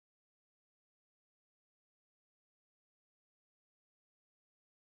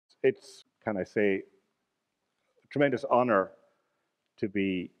It's, can I say, a tremendous honour to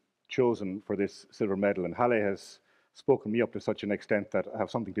be chosen for this silver medal, and Halle has spoken me up to such an extent that I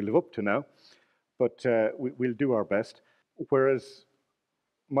have something to live up to now, but we'll do our best. Whereas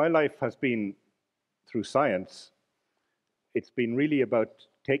my life has been through science, it's been really about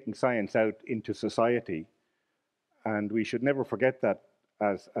taking science out into society, and we should never forget that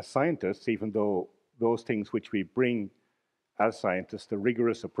as scientists, even though those things which we bring as scientists, the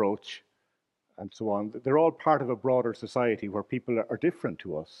rigorous approach and so on, they're all part of a broader society where people are different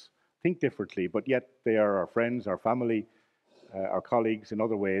to us, think differently, but yet they are our friends, our family, our colleagues in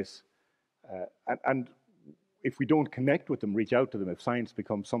other ways. And if we don't connect with them, reach out to them, if science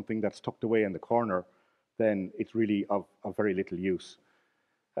becomes something that's tucked away in the corner, then it's really of very little use.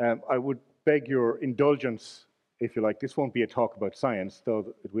 I would beg your indulgence, if you like. This won't be a talk about science,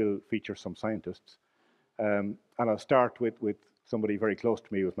 though it will feature some scientists. And I'll start with somebody very close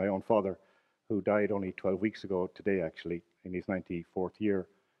to me, with my own father, who died only 12 weeks ago today, actually, in his 94th year.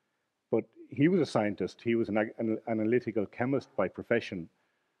 But he was a scientist. He was an analytical chemist by profession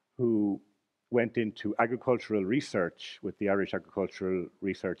who went into agricultural research with the Irish Agricultural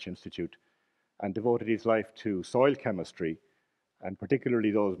Research Institute and devoted his life to soil chemistry, and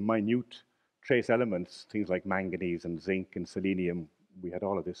particularly those minute trace elements, things like manganese and zinc and selenium. We had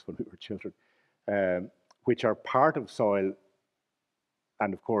all of this when we were children, which are part of soil,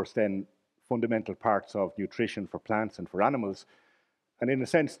 and of course then fundamental parts of nutrition for plants and for animals. And in a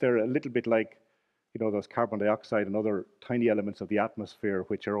sense, they're a little bit like, you know, those carbon dioxide and other tiny elements of the atmosphere,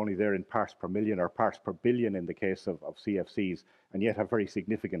 which are only there in parts per million or parts per billion in the case of CFCs, and yet have very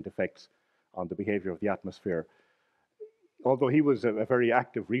significant effects on the behavior of the atmosphere. Although he was a very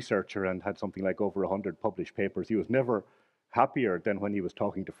active researcher and had something like over 100 published papers, he was never happier than when he was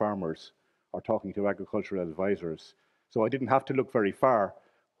talking to farmers or talking to agricultural advisors. So I didn't have to look very far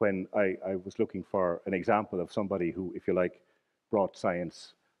when I was looking for an example of somebody who, if you like, brought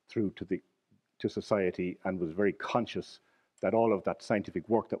science through to society and was very conscious that all of that scientific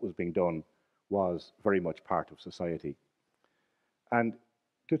work that was being done was very much part of society. And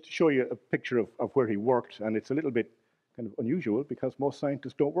just to show you a picture of where he worked, and it's a little bit kind of unusual because most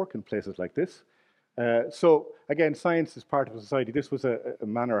scientists don't work in places like this. So again, science is part of society. This was a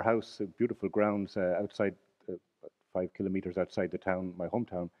manor house, beautiful grounds outside, 5 kilometers outside the town, my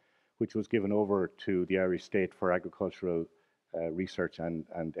hometown, which was given over to the Irish state for agricultural research and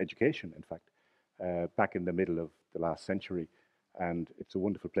education, in fact, back in the middle of the last century. And it's a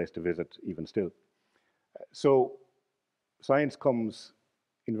wonderful place to visit even still. So science comes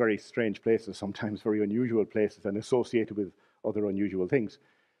in very strange places, sometimes very unusual places, and associated with other unusual things.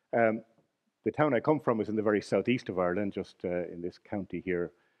 The town I come from is in the very southeast of Ireland, just in this county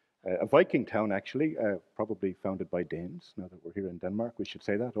here. A Viking town, actually, probably founded by Danes. Now that we're here in Denmark, we should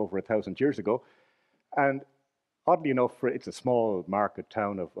say that, over 1,000 years ago. And oddly enough, it's a small market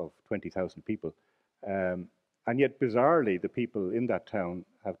town of 20,000 people. And yet, bizarrely, the people in that town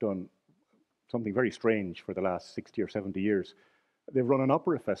have done something very strange for the last 60 or 70 years. They've run an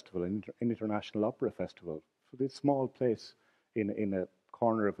opera festival, an international opera festival. So this small place in a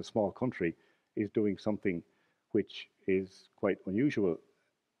corner of a small country is doing something which is quite unusual.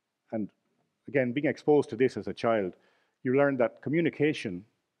 And again, being exposed to this as a child, you learn that communication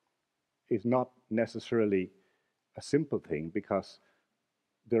is not necessarily a simple thing, because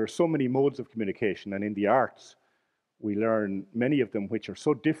there are so many modes of communication, and in the arts, we learn many of them which are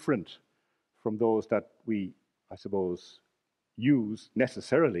so different from those that we, I suppose, use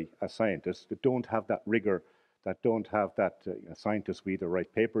necessarily as scientists, that don't have that rigor, that don't have that, scientists, we either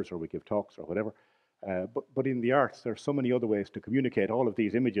write papers or we give talks or whatever. But in the arts, there are so many other ways to communicate. All of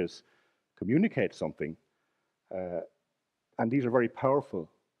these images communicate something, and these are very powerful.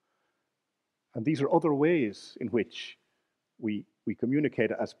 And these are other ways in which we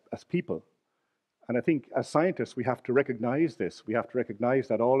communicate as people. And I think as scientists, we have to recognize this. We have to recognize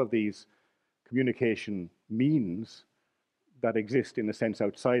that all of these communication means that exist, in a sense,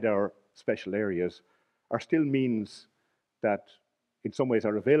 outside our special areas are still means that in some ways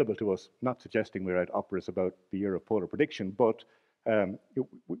are available to us, not suggesting we write operas about the year of polar prediction, but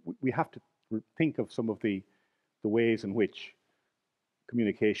we have to think of some of the ways in which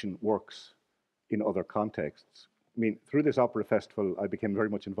communication works in other contexts. I mean, through this opera festival, I became very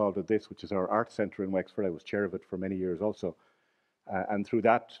much involved with this, which is our art centre in Wexford. I was chair of it for many years also. And through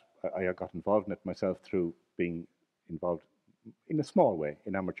that, I got involved in it myself through being involved in a small way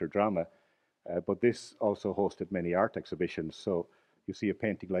in amateur drama. But this also hosted many art exhibitions. So you see a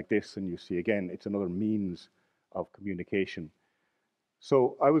painting like this, and you see, again, it's another means of communication.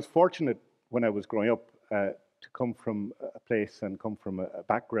 So I was fortunate when I was growing up to come from a place and come from a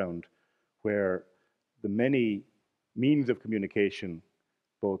background where the many means of communication,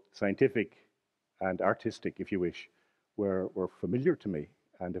 both scientific and artistic, if you wish, were familiar to me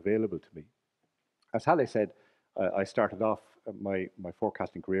and available to me. As Halle said, I started off my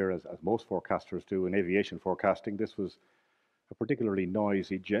forecasting career, as most forecasters do, in aviation forecasting. This was a particularly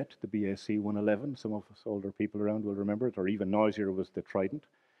noisy jet, the BAC 111. Some of us older people around will remember it, or even noisier was the Trident,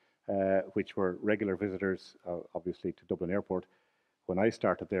 which were regular visitors, obviously, to Dublin Airport when I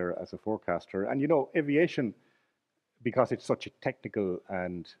started there as a forecaster. And you know, aviation, because it's such a technical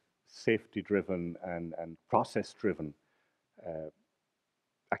and safety-driven and process-driven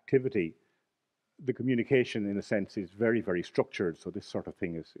activity, the communication, in a sense, is very, very structured. So this sort of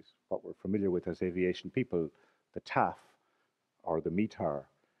thing is what we're familiar with as aviation people, the TAF, or the METAR,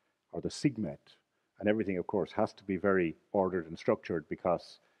 or the SIGMET, and everything, of course, has to be very ordered and structured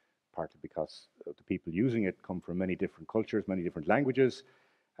partly because the people using it come from many different cultures, many different languages,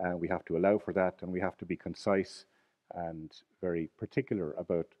 and we have to allow for that, and we have to be concise and very particular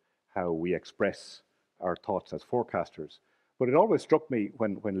about how we express our thoughts as forecasters. But it always struck me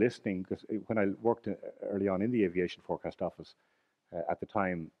when listening, because when I worked early on in the aviation forecast office, at the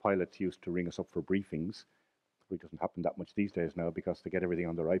time, pilots used to ring us up for briefings. It doesn't happen that much these days now because they get everything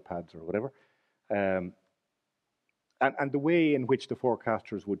on their iPads or whatever. And the way in which the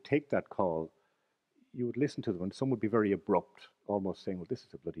forecasters would take that call, you would listen to them and some would be very abrupt, almost saying, well, this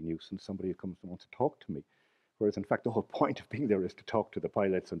is a bloody nuisance. Somebody comes and wants to talk to me. Whereas, in fact, the whole point of being there is to talk to the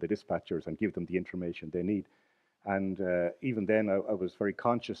pilots and the dispatchers and give them the information they need. And even then, I was very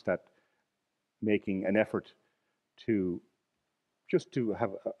conscious that making an effort to just to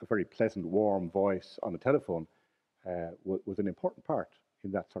have a very pleasant, warm voice on the telephone was an important part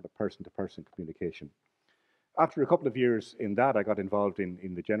in that sort of person-to-person communication. After a couple of years in that, I got involved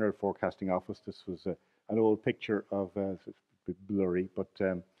in the general forecasting office. This was an old picture of, it's a bit blurry, but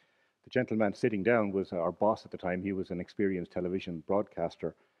the gentleman sitting down was our boss at the time. He was an experienced television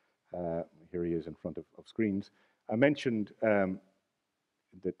broadcaster. Here he is in front of screens. I mentioned the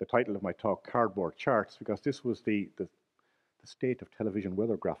title of my talk, Cardboard Charts, because this was the state of television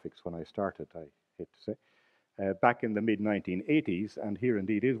weather graphics when I started, I hate to say, back in the mid-1980s, and here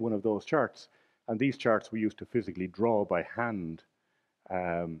indeed is one of those charts. And these charts we used to physically draw by hand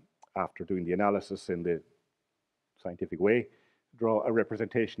after doing the analysis in the scientific way, draw a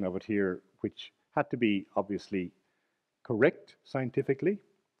representation of it here, which had to be obviously correct scientifically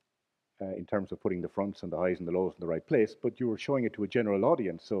in terms of putting the fronts and the highs and the lows in the right place, but you were showing it to a general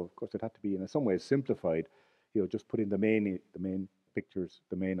audience. So of course it had to be in some ways simplified. You know, just put in the main pictures,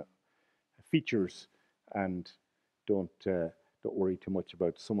 the main features, and don't worry too much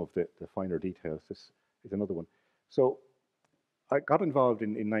about some of the finer details. This is another one. So I got involved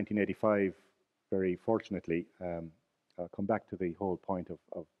in 1985, very fortunately. I'll come back to the whole point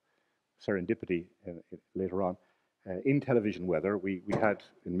of serendipity later on. In television weather, we had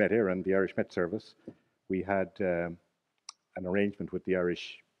in Met Éireann, the Irish Met Service, we had an arrangement with the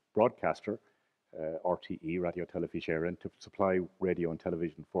Irish broadcaster, RTE, Radio Telefís Éireann, to supply radio and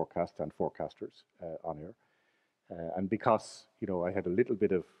television forecasts and forecasters on air. And because, you know, I had a little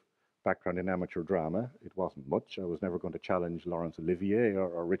bit of background in amateur drama, it wasn't much. I was never going to challenge Laurence Olivier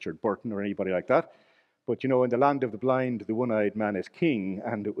or Richard Burton or anybody like that. But, you know, in the land of the blind, the one-eyed man is king,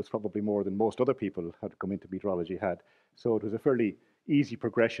 and it was probably more than most other people had come into meteorology had. So it was a fairly easy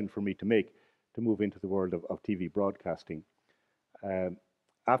progression for me to make to move into the world of TV broadcasting.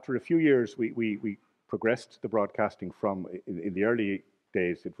 After a few years, we progressed the broadcasting from, in the early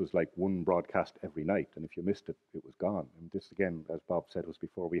days, it was like one broadcast every night, and if you missed it, it was gone. And this, again, as Bob said, was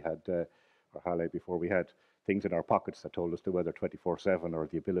before we had, or Halle, before we had things in our pockets that told us the weather 24/7 or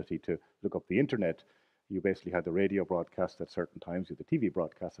the ability to look up the internet. You basically had the radio broadcast at certain times, you had the TV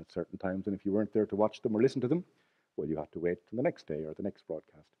broadcast at certain times, and if you weren't there to watch them or listen to them, well, you had to wait till the next day or the next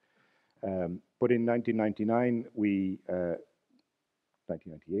broadcast. But in 1999,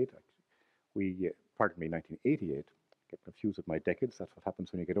 1998, actually, pardon me, 1988, get confused with my decades, that's what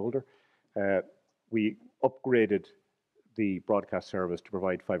happens when you get older, we upgraded the broadcast service to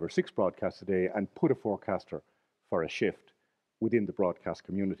provide 5 or 6 broadcasts a day and put a forecaster for a shift within the broadcast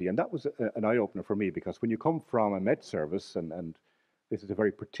community. And that was an eye-opener for me, because when you come from a Met service, and this is a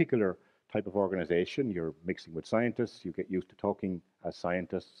very particular type of organization, you're mixing with scientists, you get used to talking as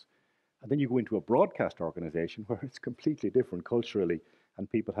scientists, and then you go into a broadcast organization where it's completely different culturally, and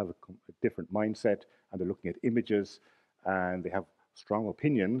people have a different mindset, and they're looking at images, and they have strong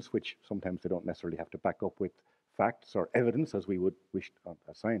opinions, which sometimes they don't necessarily have to back up with facts or evidence, as we would wish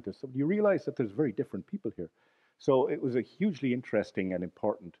as scientists. So you realize that there's very different people here. So it was a hugely interesting and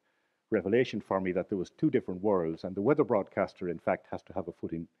important revelation for me that there was two different worlds, and the weather broadcaster, in fact, has to have a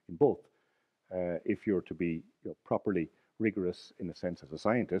foot in both. If you're to be properly rigorous in a sense as a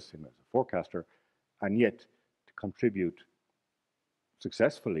scientist and as a forecaster, and yet to contribute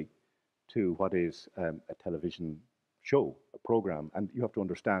successfully to what is a television show, a program, and you have to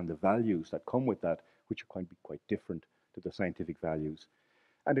understand the values that come with that, which are going to be quite different to the scientific values.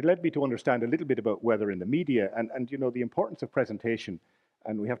 And it led me to understand a little bit about weather in the media and the importance of presentation.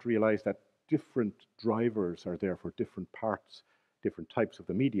 And we have to realize that different drivers are there for different parts, different types of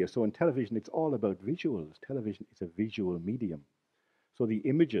the media. So in television, it's all about visuals. Television is a visual medium. So the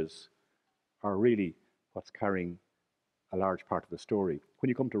images are really what's carrying a large part of the story. When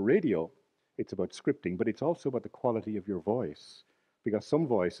you come to radio, it's about scripting, but it's also about the quality of your voice. Because some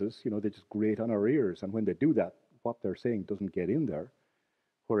voices, they just grate on our ears. And when they do that, what they're saying doesn't get in there.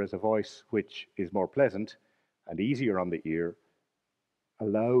 Whereas a voice which is more pleasant and easier on the ear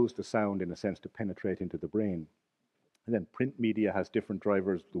allows the sound, in a sense, to penetrate into the brain. And then print media has different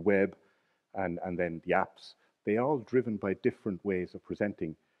drivers, the web and then the apps. They're all driven by different ways of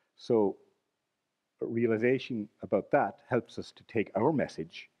presenting. So a realization about that helps us to take our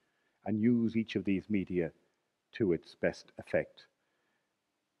message and use each of these media to its best effect.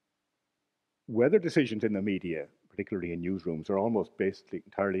 Weather decisions in the media, particularly in newsrooms, are almost basically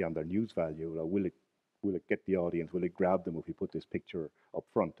entirely on their news value. Will it get the audience? Will it grab them if we put this picture up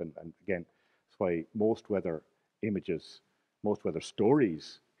front? And again, that's why most weather images, most weather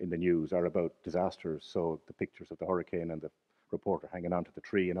stories in the news are about disasters. So the pictures of the hurricane and the reporter hanging onto the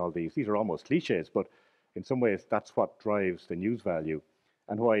tree and all these are almost cliches, but in some ways that's what drives the news value,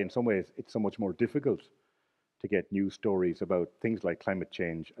 and why in some ways it's so much more difficult to get news stories about things like climate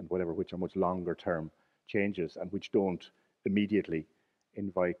change and whatever, which are much longer term changes and which don't immediately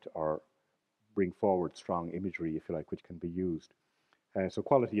invite or bring forward strong imagery, if you like, which can be used. So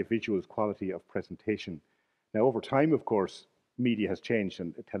quality of visuals, quality of presentation. Now, over time, of course, media has changed,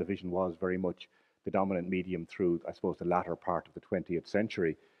 and television was very much the dominant medium through, I suppose, the latter part of the 20th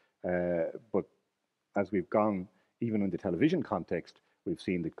century. But as we've gone, even in the television context, we've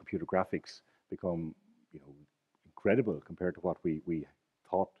seen the computer graphics become, incredible compared to what we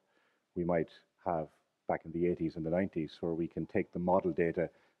thought we might have back in the 80s and the 90s, where we can take the model data,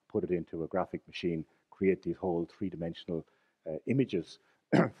 put it into a graphic machine, create these whole three-dimensional images,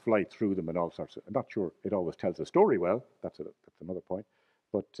 fly through them and all sorts of. I'm not sure it always tells a story well. That's another point,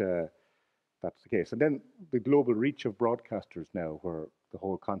 but that's the case. And then the global reach of broadcasters now, where the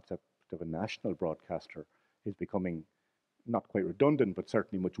whole concept of a national broadcaster is becoming not quite redundant, but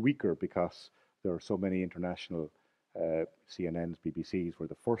certainly much weaker, because there are so many international CNNs, BBCs were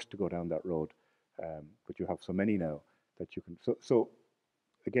the first to go down that road, but you have so many now that you can. So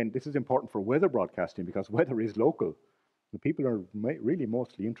again, this is important for weather broadcasting, because weather is local. And people are really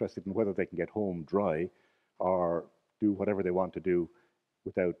mostly interested in whether they can get home dry or do whatever they want to do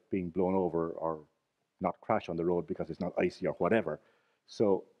without being blown over or not crash on the road because it's not icy or whatever.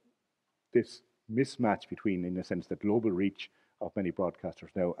 So this mismatch between, in a sense, the global reach of many broadcasters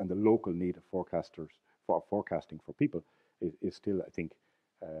now and the local need of forecasters for forecasting for people is still, I think,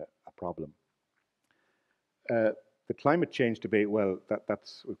 a problem. The climate change debate, well,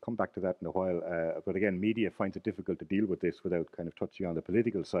 we'll come back to that in a while. But again, media finds it difficult to deal with this without kind of touching on the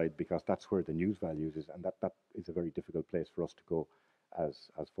political side, because that's where the news values is, and that is a very difficult place for us to go as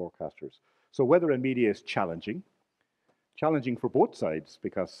forecasters. So weather and media is challenging for both sides,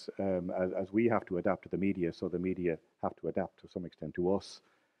 because as we have to adapt to the media, so the media have to adapt to some extent to us.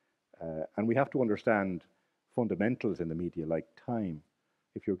 And we have to understand fundamentals in the media, like time.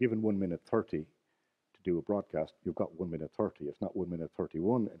 If you're given 1 minute 30 to do a broadcast, you've got 1 minute 30. It's not 1 minute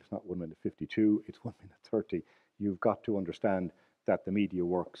 31, it's not 1 minute 52, it's 1 minute 30. You've got to understand that the media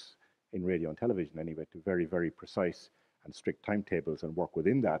works, in radio and television anyway, to very, very precise and strict timetables and work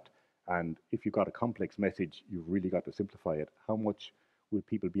within that. And if you've got a complex message, you've really got to simplify it. How much will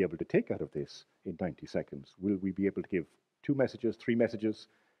people be able to take out of this in 90 seconds? Will we be able to give 2 messages, 3 messages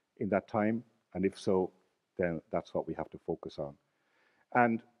in that time? And if so, then that's what we have to focus on.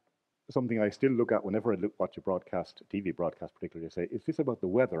 And something I still look at whenever I watch a broadcast, a TV broadcast particularly, I say, is this about the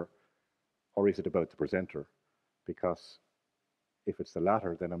weather or is it about the presenter? Because if it's the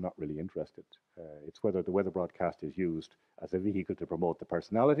latter, then I'm not really interested. It's whether the weather broadcast is used as a vehicle to promote the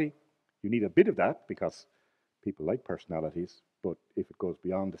personality. You need a bit of that because people like personalities, but if it goes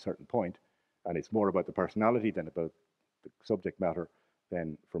beyond a certain point and it's more about the personality than about the subject matter,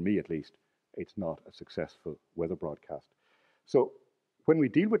 then for me at least, it's not a successful weather broadcast. So when we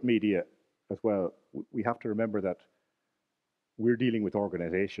deal with media as well, we have to remember that we're dealing with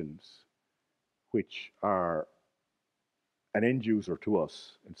organizations which are an end user to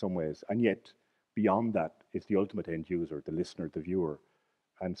us in some ways, and yet beyond that is the ultimate end user, the listener, the viewer.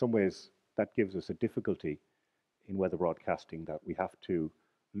 And in some ways, that gives us a difficulty in weather broadcasting, that we have to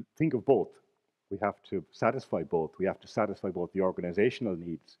think of both. We have to satisfy both. We have to satisfy both the organizational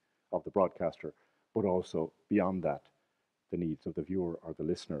needs of the broadcaster, but also beyond that, the needs of the viewer or the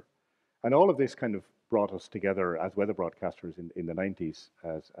listener. And all of this kind of brought us together as weather broadcasters in the 90s.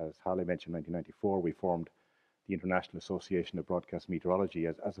 As Halle mentioned, 1994, we formed the International Association of Broadcast Meteorology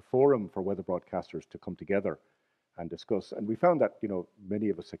as a forum for weather broadcasters to come together and discuss. And we found that, many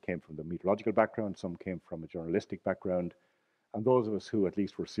of us came from the meteorological background, some came from a journalistic background, and those of us who at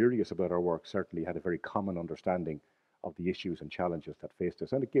least were serious about our work certainly had a very common understanding of the issues and challenges that faced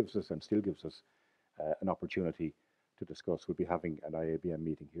us. And it gives us, and still gives us, an opportunity to discuss. We'll be having an IABM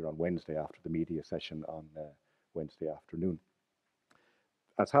meeting here on Wednesday after the media session on Wednesday afternoon.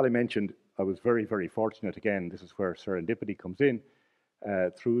 As Halle mentioned, I was very, very fortunate, again, this is where serendipity comes in,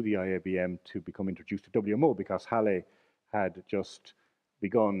 through the IABM to become introduced to WMO, because Halle had just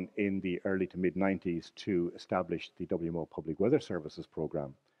begun in the early to mid-90s to establish the WMO Public Weather Services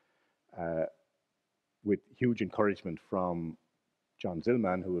program, with huge encouragement from John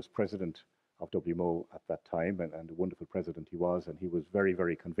Zillman, who was president of WMO at that time, and a wonderful president he was, and he was very,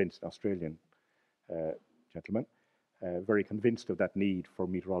 very convinced, Australian gentleman, very convinced of that need for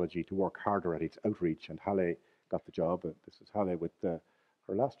meteorology to work harder at its outreach, and Halle got the job. This is Halle with her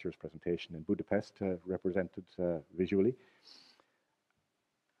last year's presentation in Budapest, represented visually.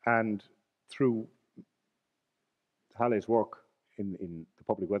 And through Halle's work in the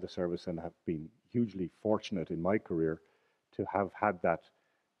Public Weather Service, and have been hugely fortunate in my career to have had that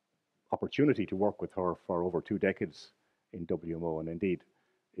opportunity to work with her for over 2 decades in WMO. And indeed,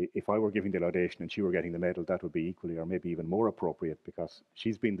 if I were giving the laudation and she were getting the medal, that would be equally or maybe even more appropriate, because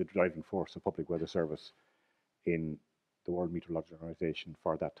she's been the driving force of Public Weather Service in the World Meteorological Organization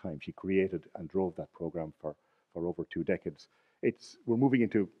for that time. She created and drove that program for over 2 decades. We're moving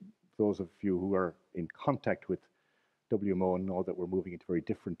into, those of you who are in contact with WMO know that we're moving into very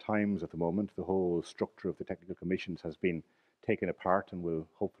different times at the moment. The whole structure of the technical commissions has been taken apart and will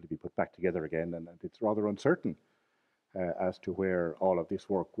hopefully be put back together again, and it's rather uncertain as to where all of this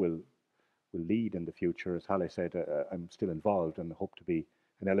work will lead in the future. As Halle said, I'm still involved and hope to be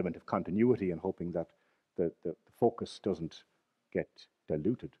an element of continuity, and hoping that the focus doesn't get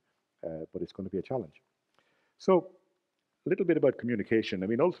diluted, but it's going to be a challenge. So a little bit about communication. I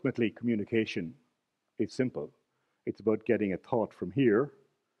mean, ultimately, communication is simple. It's about getting a thought from here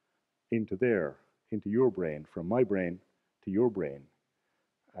into there, into your brain, from my brain to your brain.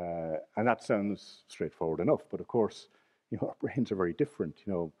 And that sounds straightforward enough, but of course, our brains are very different.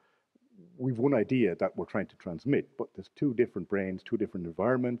 We've one idea that we're trying to transmit, but there's 2 different brains, 2 different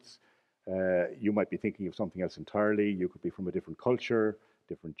environments. You might be thinking of something else entirely. You could be from a different culture,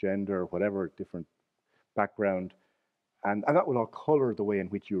 different gender, whatever, different background. And that will all color the way in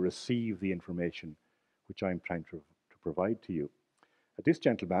which you receive the information which I'm trying to provide to you. This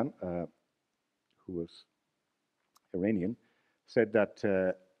gentleman, who was Iranian, said that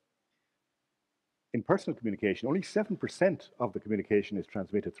in personal communication, only 7% of the communication is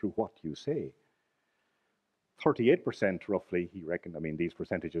transmitted through what you say. 38% roughly, he reckoned, I mean, these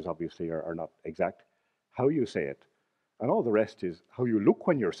percentages obviously are not exact, how you say it. And all the rest is how you look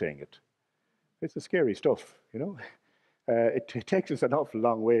when you're saying it. It's the scary stuff, It takes us an awful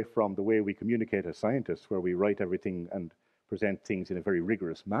long way from the way we communicate as scientists, where we write everything and present things in a very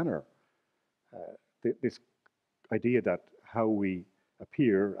rigorous manner. This idea that how we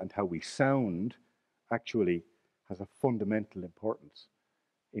appear and how we sound actually has a fundamental importance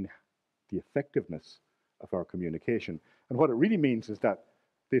in the effectiveness of our communication. And what it really means is that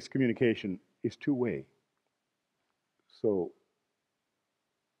this communication is two-way. So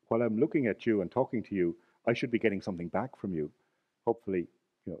while I'm looking at you and talking to you, I should be getting something back from you. Hopefully,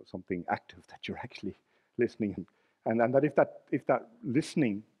 something active that you're actually listening. And that if that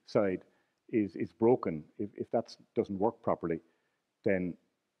listening side is broken, if that doesn't work properly, then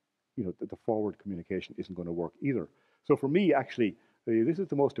the forward communication isn't going to work either. So for me, actually, this is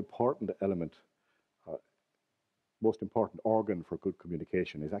the most important element, most important organ for good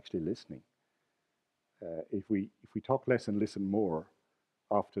communication is actually listening. If we talk less and listen more,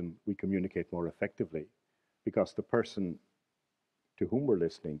 often we communicate more effectively, because the person to whom we're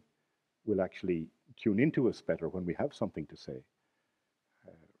listening will actually tune into us better when we have something to say.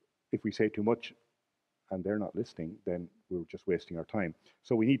 If we say too much and they're not listening, then we're just wasting our time.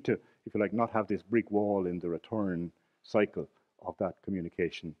 So we need to, if you like, not have this brick wall in the return cycle of that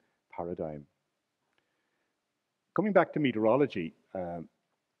communication paradigm. Coming back to meteorology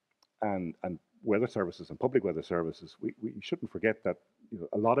and weather services and public weather services, we shouldn't forget that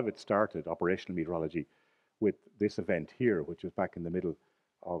a lot of it started, operational meteorology, with this event here, which was back in the middle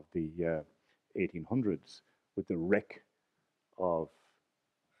of the 1800s, with the wreck of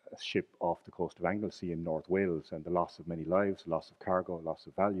a ship off the coast of Anglesey in North Wales, and the loss of many lives, loss of cargo, loss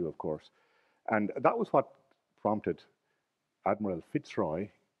of value, of course. And that was what prompted Admiral Fitzroy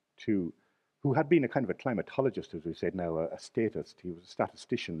to, who had been a kind of a climatologist, as we said now, a statist. He was a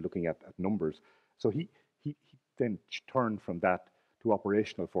statistician looking at numbers. So he then turned from that to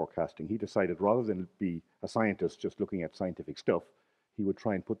operational forecasting. He decided rather than be a scientist just looking at scientific stuff, he would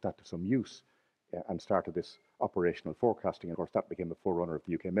try and put that to some use and started this operational forecasting. And of course, that became a forerunner of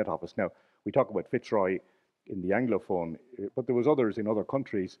the UK Met Office. Now, we talk about Fitzroy in the Anglophone, but there was others in other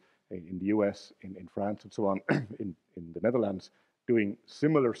countries, in the US, in France, and so on, in the Netherlands, doing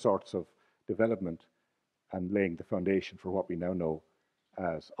similar sorts of development and laying the foundation for what we now know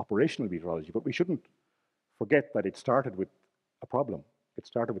as operational meteorology. But we shouldn't forget that it started with a problem. It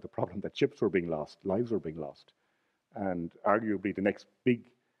started with the problem that ships were being lost, lives were being lost. And arguably the next big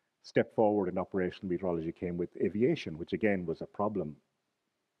step forward in operational meteorology came with aviation, which again was a problem.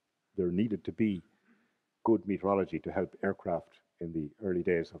 There needed to be good meteorology to help aircraft in the early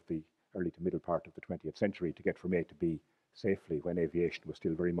days of the early to middle part of the 20th century to get from A to B safely when aviation was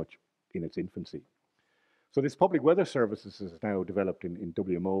still very much in its infancy. So this public weather services is now developed in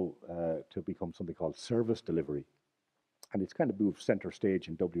WMO to become something called service delivery. And it's kind of moved center stage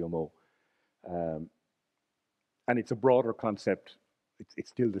in WMO. And it's a broader concept. It's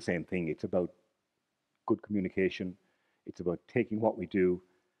still the same thing. It's about good communication. It's about taking what we do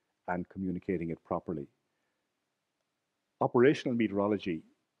and communicating it properly. Operational meteorology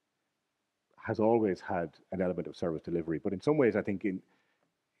has always had an element of service delivery, but in some ways, I think in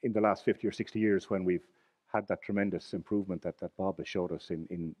the last 50 or 60 years, when we've had that tremendous improvement that Bob has showed us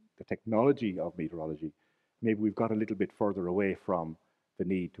in the technology of meteorology, maybe we've got a little bit further away from the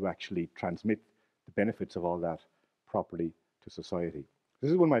need to actually transmit the benefits of all that properly to society.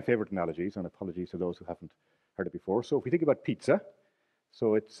 This is one of my favorite analogies, and apologies to those who haven't heard it before. So if we think about pizza,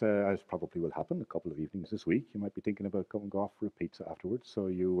 so it's, as probably will happen, a couple of evenings this week, you might be thinking about going off for a pizza afterwards. So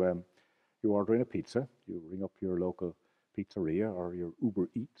you order in a pizza, you ring up your local pizzeria or your Uber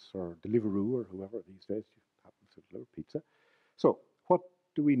Eats or Deliveroo or whoever these days happens to deliver pizza. So what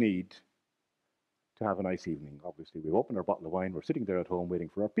do we need to have a nice evening? Obviously, we've opened our bottle of wine, we're sitting there at home waiting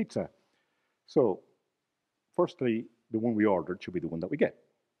for our pizza. So firstly, the one we ordered should be the one that we get.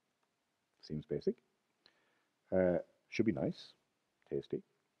 Seems basic. Should be nice, tasty.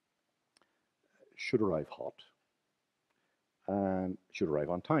 Should arrive hot. And should arrive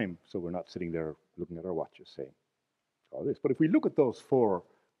on time, so we're not sitting there looking at our watches saying all this. But if we look at those four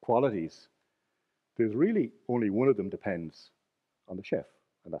qualities, there's really only one of them depends on the chef,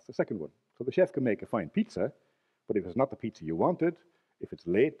 and that's the second one. So the chef can make a fine pizza, but if it's not the pizza you wanted, if it's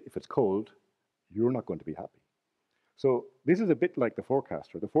late, if it's cold, you're not going to be happy. So this is a bit like the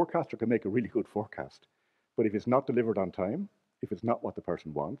forecaster. The forecaster can make a really good forecast, but if it's not delivered on time, if it's not what the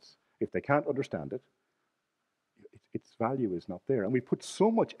person wants, if they can't understand it, its value is not there. And we put so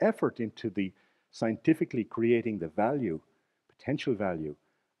much effort into the scientifically creating the value, potential value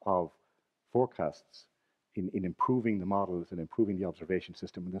of forecasts in improving the models and improving the observation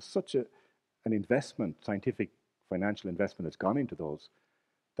system. And there's such an investment, scientific, financial investment that's gone into those,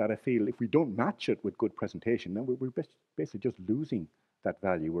 that I feel if we don't match it with good presentation, then we're basically just losing that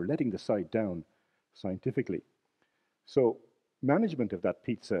value. We're letting the site down scientifically. So management of that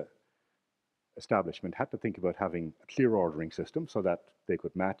pizza establishment had to think about having a clear ordering system so that they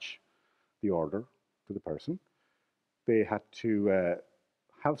could match the order to the person. They had to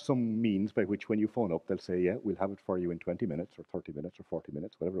have some means by which when you phone up, they'll say, yeah, we'll have it for you in 20 minutes or 30 minutes or 40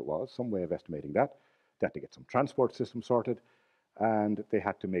 minutes, whatever it was, some way of estimating that. They had to get some transport system sorted, and they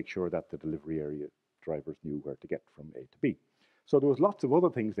had to make sure that the delivery area drivers knew where to get from A to B. So there was lots of other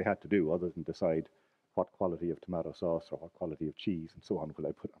things they had to do other than decide what quality of tomato sauce or what quality of cheese and so on will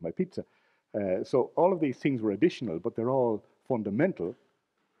I put on my pizza. So all of these things were additional, but they're all fundamental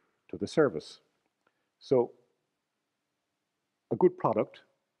to the service. So a good product,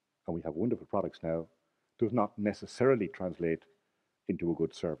 and we have wonderful products now, does not necessarily translate into a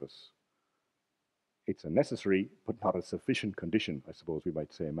good service. It's a necessary, but not a sufficient condition, I suppose we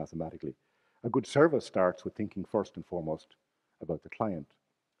might say mathematically. A good service starts with thinking first and foremost about the client,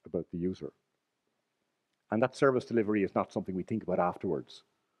 about the user. And that service delivery is not something we think about afterwards.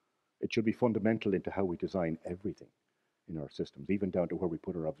 It should be fundamental into how we design everything in our systems, even down to where we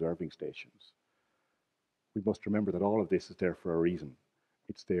put our observing stations. We must remember that all of this is there for a reason.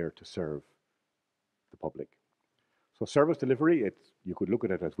 It's there to serve the public. So service delivery, you could look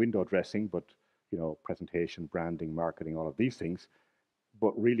at it as window dressing, but presentation, branding, marketing, all of these things.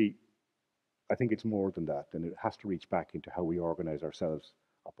 But really, I think it's more than that, and it has to reach back into how we organize ourselves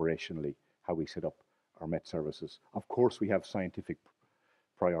operationally, how we set up our Met services. Of course, we have scientific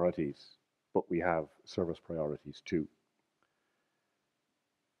priorities, but we have service priorities too.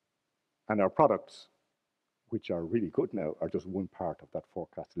 And our products, which are really good now, are just one part of that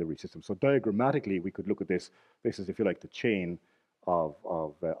forecast delivery system. So diagrammatically, we could look at this. This is, if you like, the chain of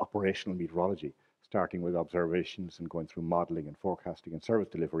operational meteorology, starting with observations and going through modeling and forecasting and service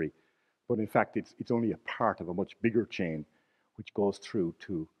delivery. But in fact, it's only a part of a much bigger chain, which goes through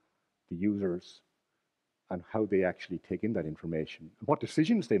to the users and how they actually take in that information and what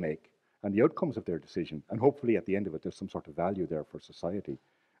decisions they make and the outcomes of their decision. And hopefully at the end of it, there's some sort of value there for society.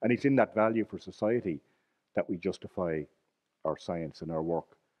 And it's in that value for society that we justify our science and our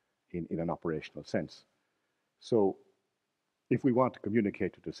work in an operational sense. So if we want to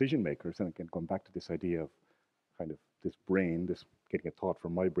communicate to decision makers, and again, going back to this idea of kind of this brain, this getting a thought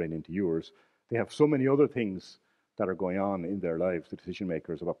from my brain into yours, they have so many other things that are going on in their lives, the decision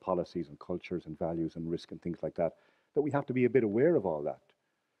makers, about policies and cultures and values and risk and things like that, that we have to be a bit aware of all that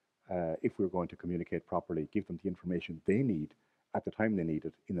if we're going to communicate properly, give them the information they need at the time they need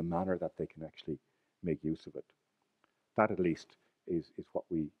it in a manner that they can actually make use of it. That at least is what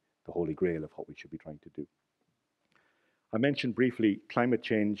the holy grail of what we should be trying to do. I mentioned briefly climate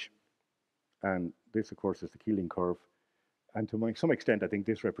change, and this of course is the Keeling curve. And to some extent, I think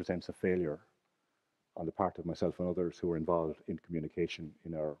this represents a failure on the part of myself and others who are involved in communication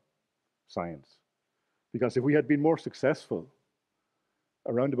in our science. Because if we had been more successful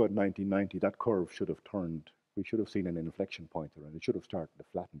around about 1990, that curve should have turned. We should have seen an inflection point around. It should have started to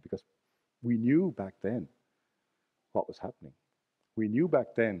flatten, because we knew back then what was happening. We knew back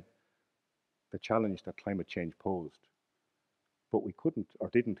then the challenge that climate change posed, but we couldn't or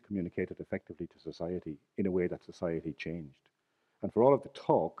didn't communicate it effectively to society in a way that society changed. And for all of the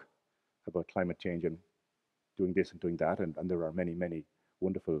talk about climate change and doing this and doing that, and there are many, many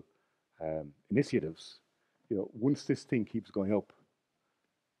wonderful initiatives, once this thing keeps going up,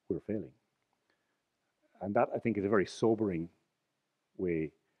 we're failing. And that, I think, is a very sobering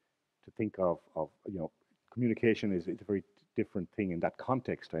way to think of communication is a very different thing in that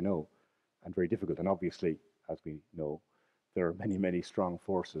context, I know, and very difficult. And obviously, as we know, there are many, many strong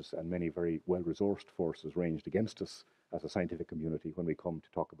forces and many very well-resourced forces ranged against us as a scientific community when we come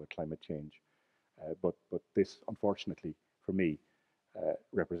to talk about climate change. But this, unfortunately, for me,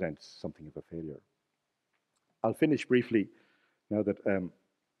 represents something of a failure. I'll finish briefly now that,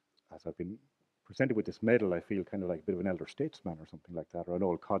 as I've been presented with this medal, I feel kind of like a bit of an elder statesman or something like that, or an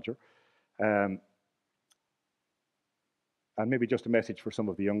old codger. And maybe just a message for some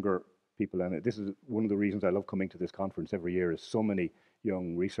of the younger people, and this is one of the reasons I love coming to this conference every year, is so many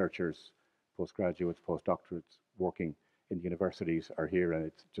young researchers, postgraduates, postdoctorates working in the universities are here, and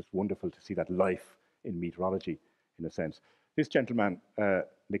it's just wonderful to see that life in meteorology, in a sense. This gentleman,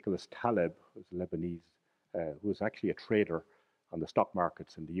 Nicholas Taleb, who's Lebanese, who was actually a trader on the stock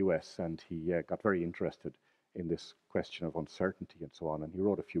markets in the US, and he got very interested in this question of uncertainty and so on, and he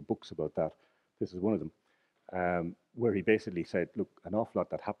wrote a few books about that. This is one of them, where he basically said, look, an awful lot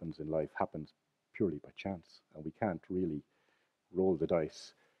that happens in life happens purely by chance, and we can't really roll the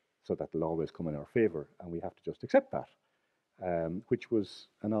dice so that they'll always come in our favor, and we have to just accept that, which was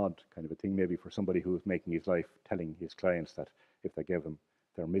an odd kind of a thing maybe for somebody who was making his life telling his clients that if they gave him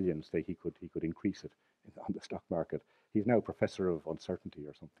their millions, he could increase it on the stock market. He's now professor of uncertainty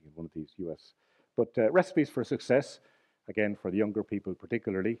or something in one of these US. But recipes for success, again, for the younger people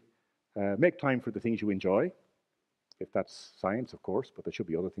particularly, make time for the things you enjoy, if that's science, of course, but there should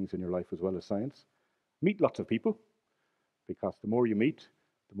be other things in your life as well as science. Meet lots of people, because the more you meet,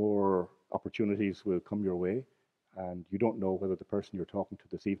 the more opportunities will come your way, and you don't know whether the person you're talking to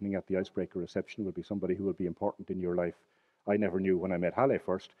this evening at the icebreaker reception will be somebody who will be important in your life. I never knew when I met Halle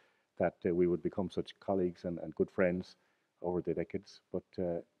first that we would become such colleagues and good friends over the decades, but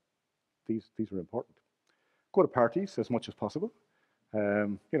these are important. Go to parties as much as possible.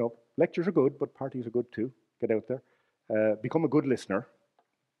 Lectures are good, but parties are good too. Get out there. Become a good listener.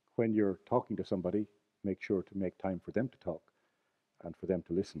 When you're talking to somebody, make sure to make time for them to talk and for them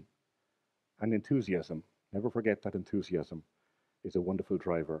to listen. And enthusiasm. Never forget that enthusiasm is a wonderful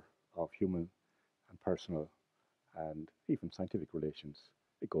driver of human and personal and even scientific relations.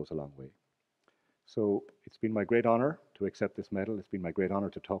 It goes a long way. So it's been my great honor to accept this medal. It's been my great honor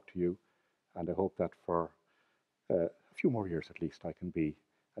to talk to you. And I hope that for a few more years at least, I can be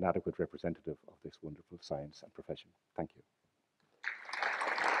an adequate representative of this wonderful science and profession. Thank you.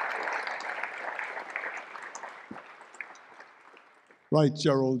 Right,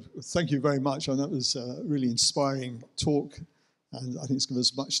 Gerald, thank you very much. And that was a really inspiring talk. And I think it's given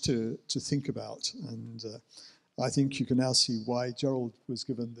us much to think about. And I think you can now see why Gerald was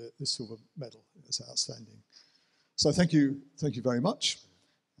given the silver medal. It's outstanding. So thank you very much.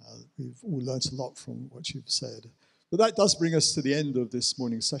 We've all learnt a lot from what you've said. But that does bring us to the end of this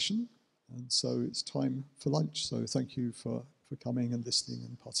morning's session. And so it's time for lunch. So thank you for coming and listening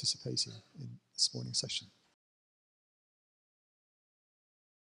and participating in this morning's session.